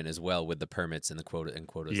government as well, with the permits and the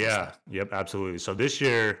quotas? Yeah. Yep. Absolutely. So this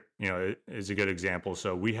year, you know, it is a good example.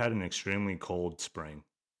 So we had an extremely cold spring.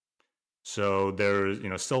 So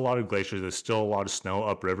there's still a lot of glaciers. There's still a lot of snow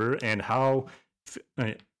upriver, and how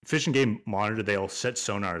Fish and Game monitor, they'll set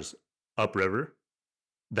sonars upriver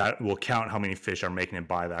that will count how many fish are making it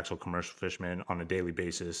by the actual commercial fishermen on a daily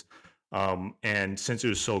basis. And since it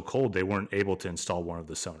was so cold, they weren't able to install one of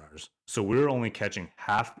the sonars. So we were only catching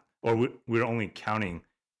half, or we were only counting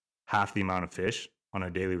half the amount of fish on a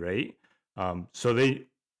daily rate. So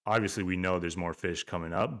obviously we know there's more fish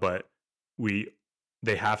coming up, but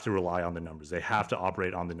they have to rely on the numbers. They have to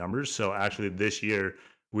operate on the numbers. So actually this year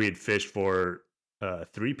we had fished for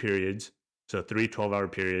 3 periods, so 3 12-hour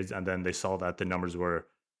periods, and then they saw that the numbers were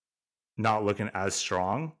not looking as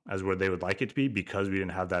strong as where they would like it to be because we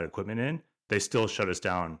didn't have that equipment in. They still shut us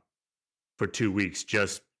down for 2 weeks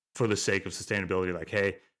just for the sake of sustainability. Like,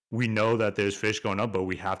 hey, we know that there's fish going up, but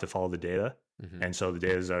we have to follow the data. Mm-hmm. And so the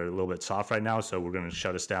data are a little bit soft right now, so we're going to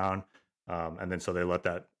shut us down. And then so they let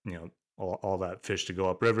that, all that fish to go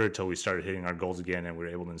upriver until we started hitting our goals again, and we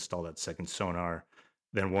were able to install that second sonar.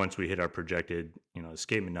 Then once we hit our projected,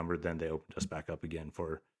 escapement number, then they opened us back up again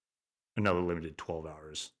for another limited 12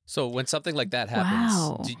 hours. So when something like that happens,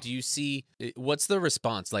 wow. do you see, what's the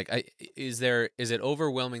response? Like, is it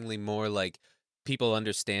overwhelmingly more like people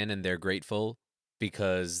understand and they're grateful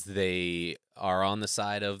because they are on the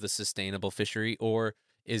side of the sustainable fishery, or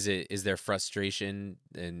is there frustration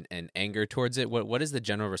and anger towards it? What is the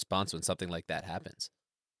general response when something like that happens?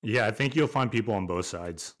 Yeah, I think you'll find people on both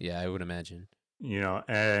sides. Yeah, I would imagine.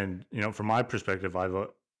 And from my perspective,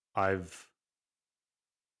 I've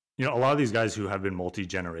a lot of these guys who have been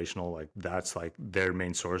multi-generational, like that's like their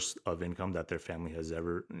main source of income that their family has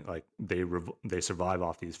ever, like they survive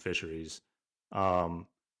off these fisheries. And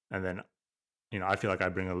then, I feel like I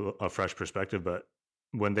bring a fresh perspective, but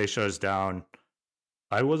when they shut us down,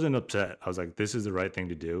 I wasn't upset. I was like, this is the right thing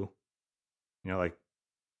to do. Like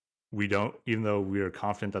even though we are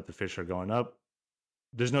confident that the fish are going up,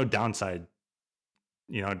 there's no downside,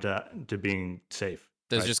 to being safe.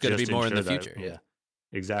 There's just going to be more in the future. Yeah,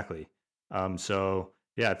 exactly. So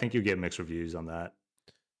yeah, I think you get mixed reviews on that.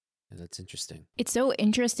 Yeah, that's interesting. It's so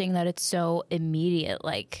interesting that it's so immediate.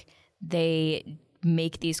 Like they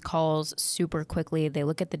make these calls super quickly. They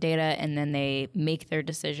look at the data and then they make their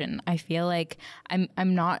decision. I feel like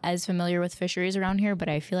I'm not as familiar with fisheries around here, but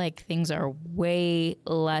I feel like things are way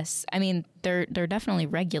less. I mean, they're definitely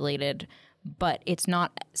regulated, but it's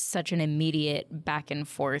not such an immediate back and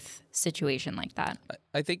forth situation like that.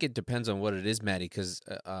 I think it depends on what it is, Maddie, because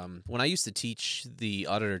when I used to teach the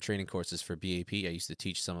auditor training courses for BAP, I used to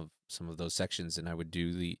teach some of those sections, and I would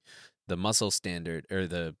do the mussel standard,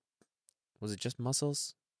 or was it just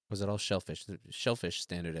mussels? Was it all shellfish? The shellfish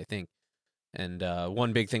standard, I think. And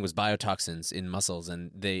one big thing was biotoxins in mussels, and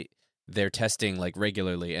they're testing like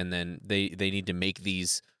regularly, and then they need to make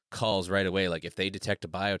these calls right away. Like if they detect a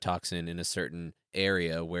biotoxin in a certain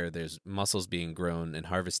area where there's mussels being grown and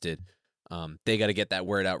harvested, they got to get that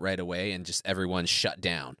word out right away, and just everyone shut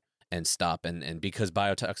down and stop. And because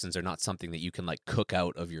biotoxins are not something that you can like cook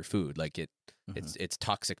out of your food, like it's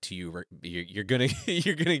toxic to you. You're gonna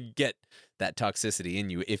get that toxicity in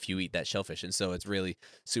you if you eat that shellfish, and so it's really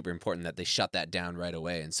super important that they shut that down right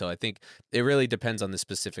away. And so I think it really depends on the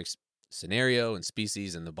specific scenario and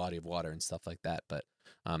species and the body of water and stuff like that. But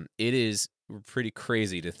it is pretty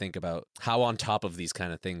crazy to think about how on top of these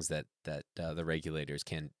kind of things that the regulators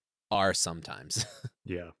are sometimes.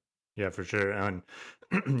 Yeah, for sure. And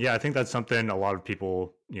yeah, I think that's something a lot of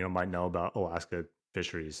people, might know about Alaska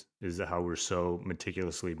fisheries, is how we're so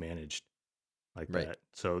meticulously managed like Right. that.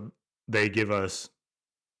 So they give us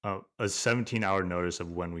a 17-hour notice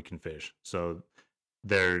of when we can fish. So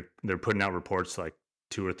they're putting out reports like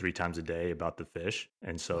 2 or 3 times a day about the fish.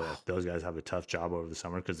 And so like, those guys have a tough job over the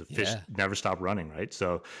summer because the fish never stop running, right?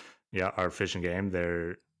 So yeah, our Fish and Game,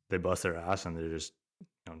 they bust their ass, and they're just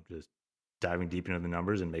just diving deep into the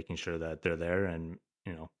numbers and making sure that they're there, and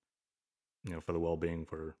for the well-being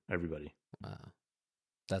for everybody. Wow,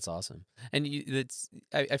 that's awesome. And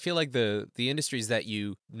I feel like the industries that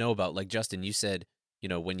you know about, like Justin, you said,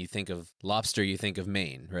 when you think of lobster, you think of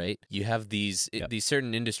Maine, right? You have these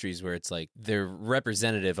certain industries where it's like they're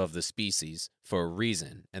representative of the species for a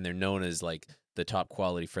reason, and they're known as like the top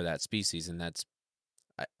quality for that species. And that's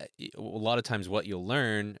a lot of times what you'll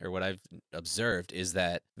learn, or what I've observed, is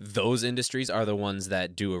that those industries are the ones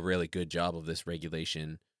that do a really good job of this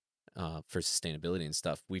regulation for sustainability and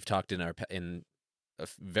stuff. We've talked in a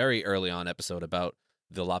very early on episode about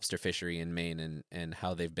the lobster fishery in Maine, and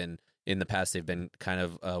how they've been in the past. They've been kind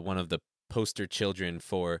of one of the poster children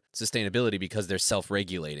for sustainability because they're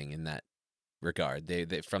self-regulating in that regard.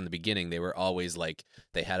 They from the beginning, they were always like,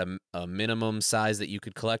 they had a minimum size that you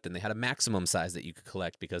could collect, and they had a maximum size that you could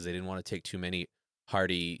collect because they didn't want to take too many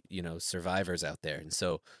hardy, survivors out there. And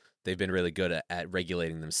so they've been really good at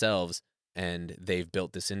regulating themselves, and they've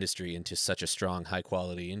built this industry into such a strong, high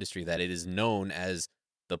quality industry that it is known as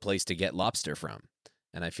the place to get lobster from.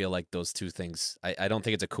 And I feel like those two things, I don't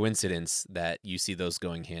think it's a coincidence that you see those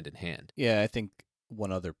going hand in hand. Yeah, I think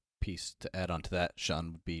one other piece to add on to that,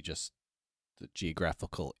 Sean, would be just the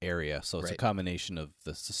geographical area. So it's a combination of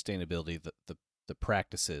the sustainability, the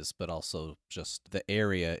practices, but also just the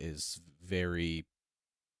area is very,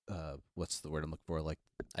 what's the word I'm looking for? Like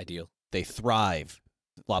ideal. They thrive.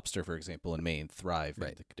 Lobster, for example, in Maine thrive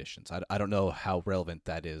in the conditions. I don't know how relevant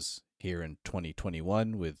that is here in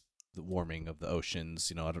 2021 with the warming of the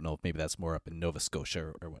oceans. I don't know if maybe that's more up in Nova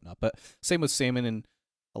Scotia or whatnot. But same with salmon in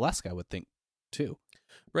Alaska, I would think, too.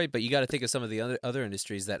 Right, but you got to think of some of the other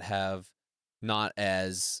industries that have not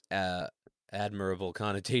as admirable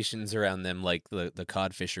connotations around them, like the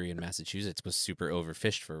cod fishery in Massachusetts was super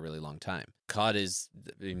overfished for a really long time. Cod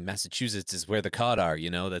Massachusetts is where the cod are,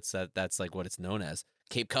 that's like what it's known as,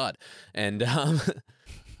 Cape Cod. And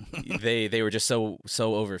they were just so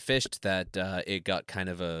overfished that it got kind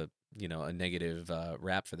of a negative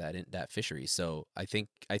rap for that fishery. So I think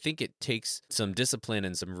it takes some discipline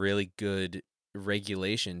and some really good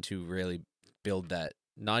regulation to really build that,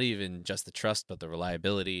 not even just the trust, but the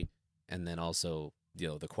reliability, and then also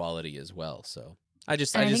the quality as well. So I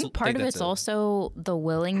think part of it's also the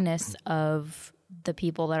willingness of the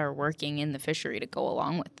people that are working in the fishery to go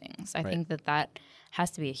along with things. I think that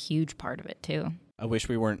has to be a huge part of it too. I wish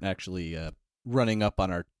we weren't actually running up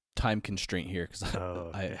on our time constraint here, because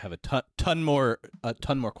I have a ton more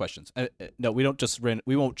questions. No, we won't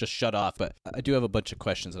just shut off, but I do have a bunch of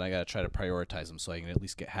questions, and I got to try to prioritize them so I can at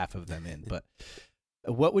least get half of them in. But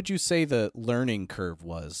what would you say the learning curve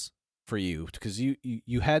was for you? Because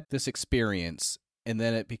you had this experience, and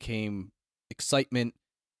then it became excitement,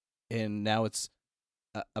 and now it's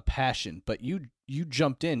a passion. But you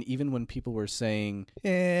jumped in even when people were saying,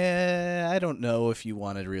 I don't know if you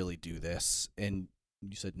want to really do this, and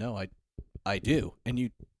you said, no, I do. And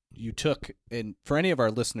you took, and for any of our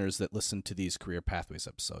listeners that listen to these Career Pathways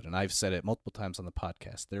episodes, and I've said it multiple times on the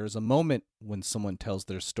podcast, there is a moment when someone tells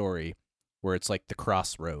their story where it's like the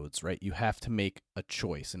crossroads, right? You have to make a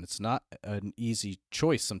choice, and it's not an easy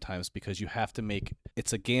choice sometimes, because you have to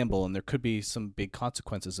it's a gamble, and there could be some big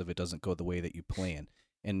consequences if it doesn't go the way that you plan.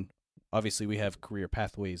 And obviously we have Career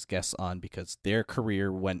Pathways guests on because their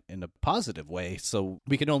career went in a positive way, so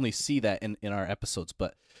we can only see that in our episodes.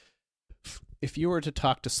 But if you were to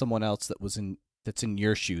talk to someone else that's in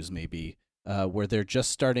your shoes, maybe where they're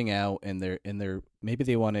just starting out and they're maybe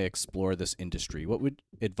they want to explore this industry, what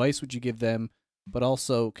advice would you give them? But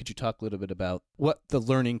also, could you talk a little bit about what the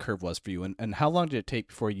learning curve was for you, and how long did it take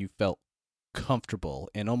before you felt comfortable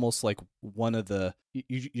and almost like one of the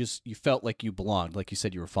you felt like you belonged? Like you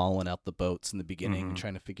said, you were following out the boats in the beginning and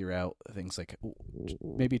trying to figure out things. Like,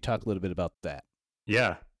 maybe talk a little bit about that.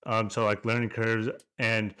 Yeah. So like learning curves,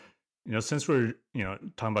 and since we're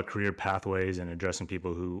talking about career pathways and addressing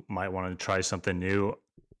people who might want to try something new,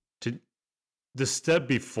 to the step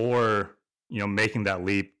before making that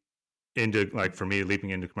leap into, like for me, leaping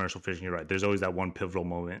into commercial fishing, you're right, there's always that one pivotal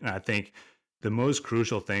moment. And I think the most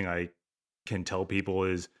crucial thing I can tell people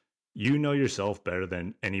is yourself better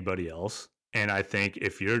than anybody else. And I think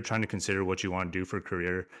if you're trying to consider what you want to do for a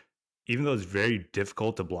career, even though it's very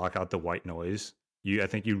difficult to block out the white noise, I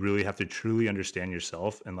think you really have to truly understand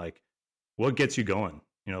yourself and like what gets you going,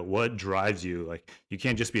 what drives you. Like, you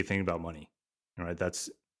can't just be thinking about money, right? That's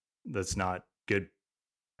not good,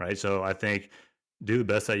 right? So I think do the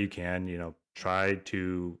best that you can, try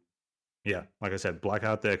to, like I said, block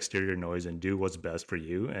out the exterior noise and do what's best for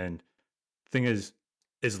you. And thing is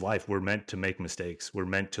life. We're meant to make mistakes. We're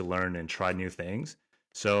meant to learn and try new things.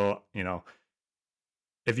 So,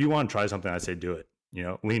 if you want to try something, I say do it,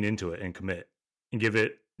 lean into it and commit and give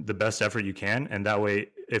it the best effort you can. And that way,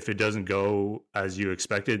 if it doesn't go as you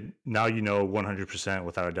expected, now 100%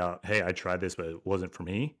 without a doubt, hey, I tried this, but it wasn't for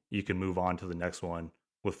me. You can move on to the next one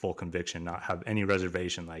with full conviction, not have any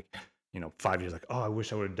reservation, like, 5 years, like, oh, I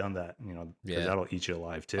wish I would have done that, because that'll eat you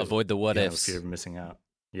alive too. Avoid the what ifs. Fear of missing out.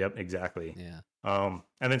 Yep, exactly. Yeah.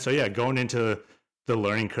 And then, so going into the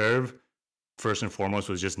learning curve, first and foremost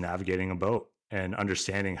was just navigating a boat and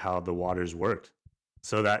understanding how the waters worked.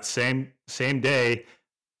 So that same day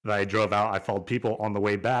that I drove out, I followed people on the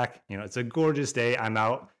way back. It's a gorgeous day. I'm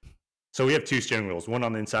out. So we have two steering wheels, one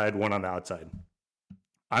on the inside, one on the outside.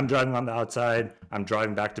 I'm driving on the outside. I'm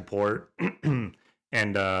driving back to port. And,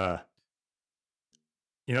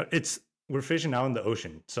 it's we're fishing out in the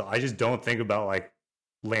ocean. So I just don't think about like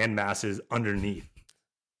land masses underneath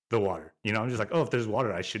the water. You know, I'm just like, oh, if there's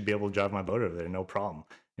water, I should be able to drive my boat over there. No problem.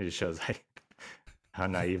 It just shows like how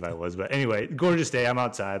naive I was. But anyway, gorgeous day. I'm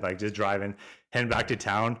outside, like just driving, heading back to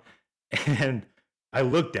town. And I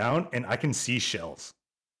look down and I can see shells.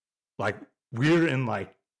 Like we're in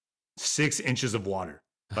like 6 inches of water.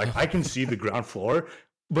 Like I can see the ground floor,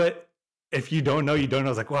 but if you don't know, you don't know.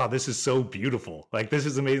 I was like, wow, this is so beautiful. Like, this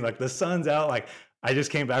is amazing. Like the sun's out. Like I just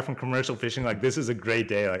came back from commercial fishing. Like this is a great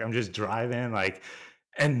day. Like I'm just driving, like,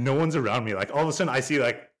 and no one's around me. Like all of a sudden I see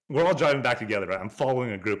like, we're all driving back together, right? I'm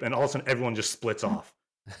following a group and all of a sudden everyone just splits off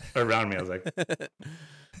around me. I was like,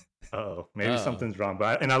 oh, maybe something's wrong.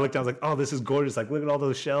 But I looked down, I was like, oh, this is gorgeous. Like, look at all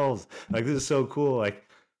those shells. Like, this is so cool. Like,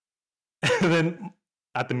 and then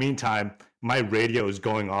at the meantime, my radio is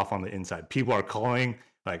going off on the inside. People are calling,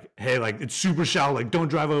 like, hey, like, it's super shallow. Like, don't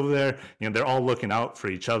drive over there. You know, they're all looking out for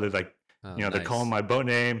each other. Like, you know, they're calling my boat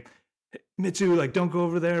name. Mitsu, like, don't go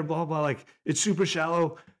over there, blah, blah. Like, it's super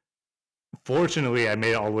shallow. Fortunately, I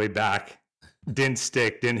made it all the way back. Didn't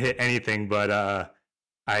stick, didn't hit anything, but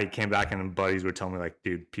I came back and buddies were telling me like,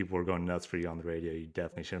 dude, people were going nuts for you on the radio. You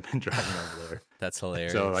definitely shouldn't have been driving over there. That's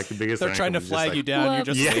hilarious. So like the biggest They're trying to flag like, you down. You're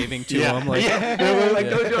just waving to them. Like, they're like,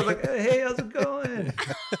 I was like, hey, how's it going?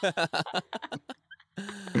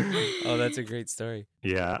 Oh, that's a great story.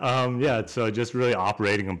 Yeah. So just really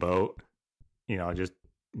operating a boat, you know, just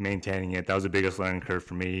maintaining it. That was the biggest learning curve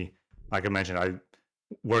for me. Like I mentioned, I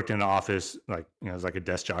worked in an office, like, you know, as like a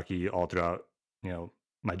desk jockey all throughout, you know,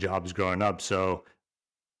 my jobs growing up. So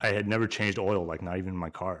I had never changed oil, like not even in my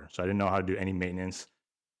car. So I didn't know how to do any maintenance.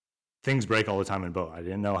 Things break all the time in boat. I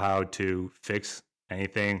didn't know how to fix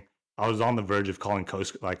anything. I was on the verge of calling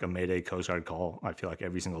like a Mayday Coast Guard call, I feel like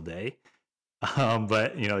every single day.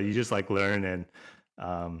 But you know, you just like learn and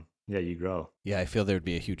you grow. Yeah, I feel there'd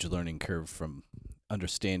be a huge learning curve from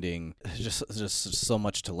understanding just so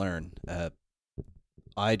much to learn. I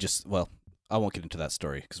won't get into that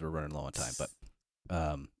story because we're running low on time, but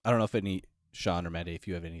I don't know if Sean or Maddie, if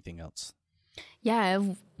you have anything else. Yeah, I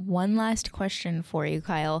have one last question for you,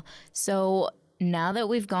 Kyle. So now that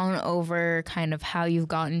we've gone over kind of how you've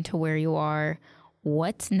gotten to where you are,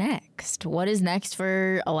 what's next? What is next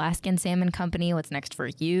for Alaskan Salmon Company? What's next for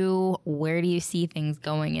you? Where do you see things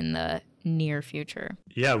going in the near future?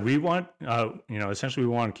 Yeah, we want, essentially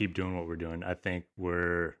we want to keep doing what we're doing. I think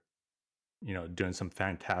we're, doing some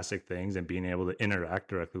fantastic things, and being able to interact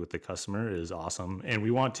directly with the customer is awesome. And we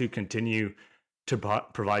want to continue to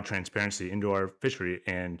provide transparency into our fishery,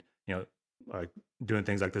 and, doing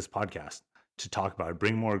things like this podcast to talk about it,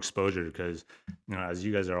 bring more exposure, because, as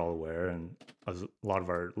you guys are all aware, and as a lot of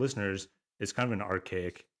our listeners, it's kind of an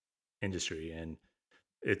archaic industry, and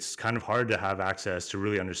it's kind of hard to have access to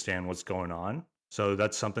really understand what's going on. So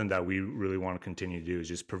that's something that we really want to continue to do, is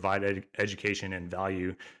just provide education and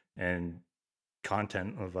value and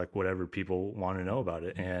content of like whatever people want to know about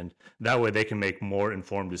it. And that way they can make more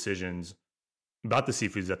informed decisions about the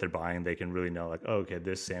seafoods that they're buying. They can really know like, oh, okay,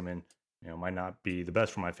 this salmon, might not be the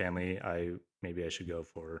best for my family. Maybe I should go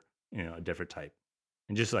for, a different type.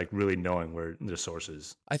 And just like really knowing where the source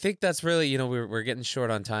is. I think that's really, we're getting short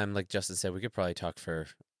on time. Like Justin said, we could probably talk for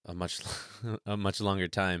a much longer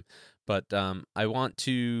time. But I want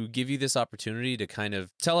to give you this opportunity to kind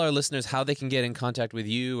of tell our listeners how they can get in contact with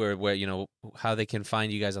you, or where, how they can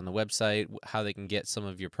find you guys on the website, how they can get some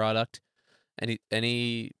of your product.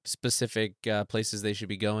 Any specific places they should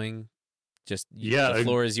be going? Just the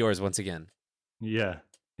floor is yours once again. Yeah.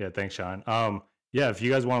 Thanks, Sean. If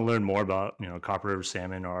you guys want to learn more about, Copper River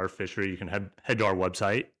salmon or our fishery, you can head to our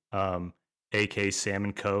website,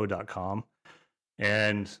 aksalmonco.com.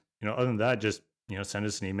 And, other than that, just, send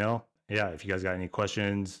us an email. Yeah, if you guys got any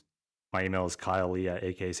questions, my email is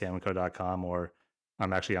kylelee@aksalmonco.com, or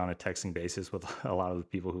I'm actually on a texting basis with a lot of the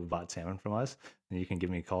people who bought salmon from us. And you can give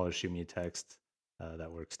me a call or shoot me a text.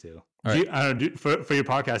 That works too. For your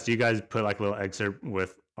podcast, do you guys put like a little excerpt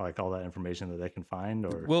with like all that information that they can find?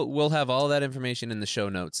 Or we'll have all that information in the show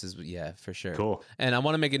notes. For sure. Cool. And I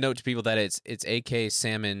want to make a note to people that it's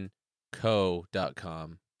aksalmonco.com,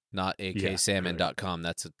 not aksalmon.com.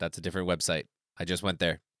 That's a different website. I just went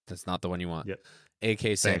there. That's not the one you want. Yep.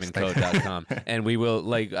 aksalmonco.com. And we will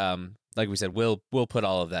like we said, we'll put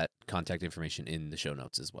all of that contact information in the show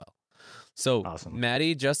notes as well. So, awesome.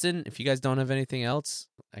 Maddie, Justin, if you guys don't have anything else,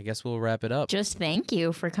 I guess we'll wrap it up. Just thank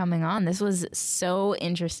you for coming on. This was so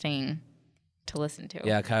interesting to listen to.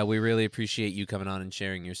 Yeah, Kyle, we really appreciate you coming on and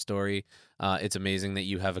sharing your story. It's amazing that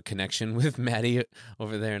you have a connection with Maddie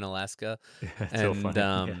over there in Alaska. It's so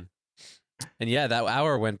funny. And yeah, that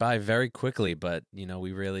hour went by very quickly, but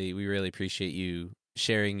we really appreciate you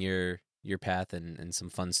sharing your your path and some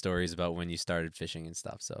fun stories about when you started fishing and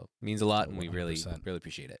stuff. So it means a lot, and we really, 100%. really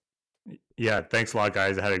appreciate it. Yeah, thanks a lot,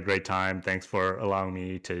 guys. I had a great time. Thanks for allowing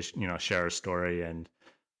me to, share a story, and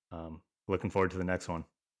looking forward to the next one.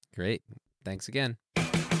 Great. Thanks again.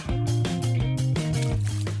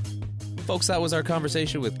 Folks, that was our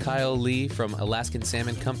conversation with Kyle Lee from Alaskan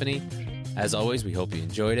Salmon Company. As always, we hope you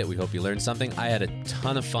enjoyed it. We hope you learned something. I had a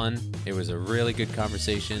ton of fun. It was a really good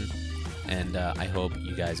conversation, and I hope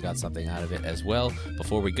you guys got something out of it as well.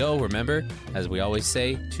 Before we go, remember, as we always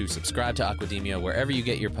say, to subscribe to Aquademia wherever you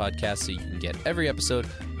get your podcasts so you can get every episode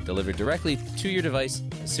delivered directly to your device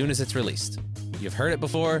as soon as it's released. You've heard it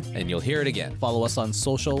before, and you'll hear it again. Follow us on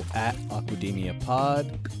social at Aquademia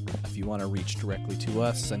Pod. If you want to reach directly to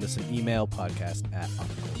us, send us an email,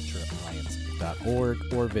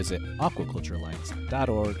 podcast@aquaculturealliance.org, or visit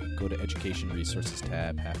aquaculturealliance.org. Go to Education Resources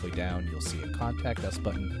tab. Halfway down, you'll see a Contact Us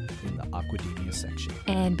button in the Aquademia section.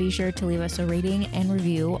 And be sure to leave us a rating and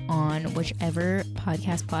review on whichever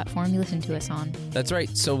podcast platform you listen to us on. That's right.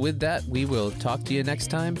 So with that, we will talk to you next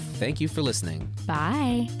time. Thank you for listening.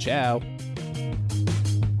 Bye. Ciao.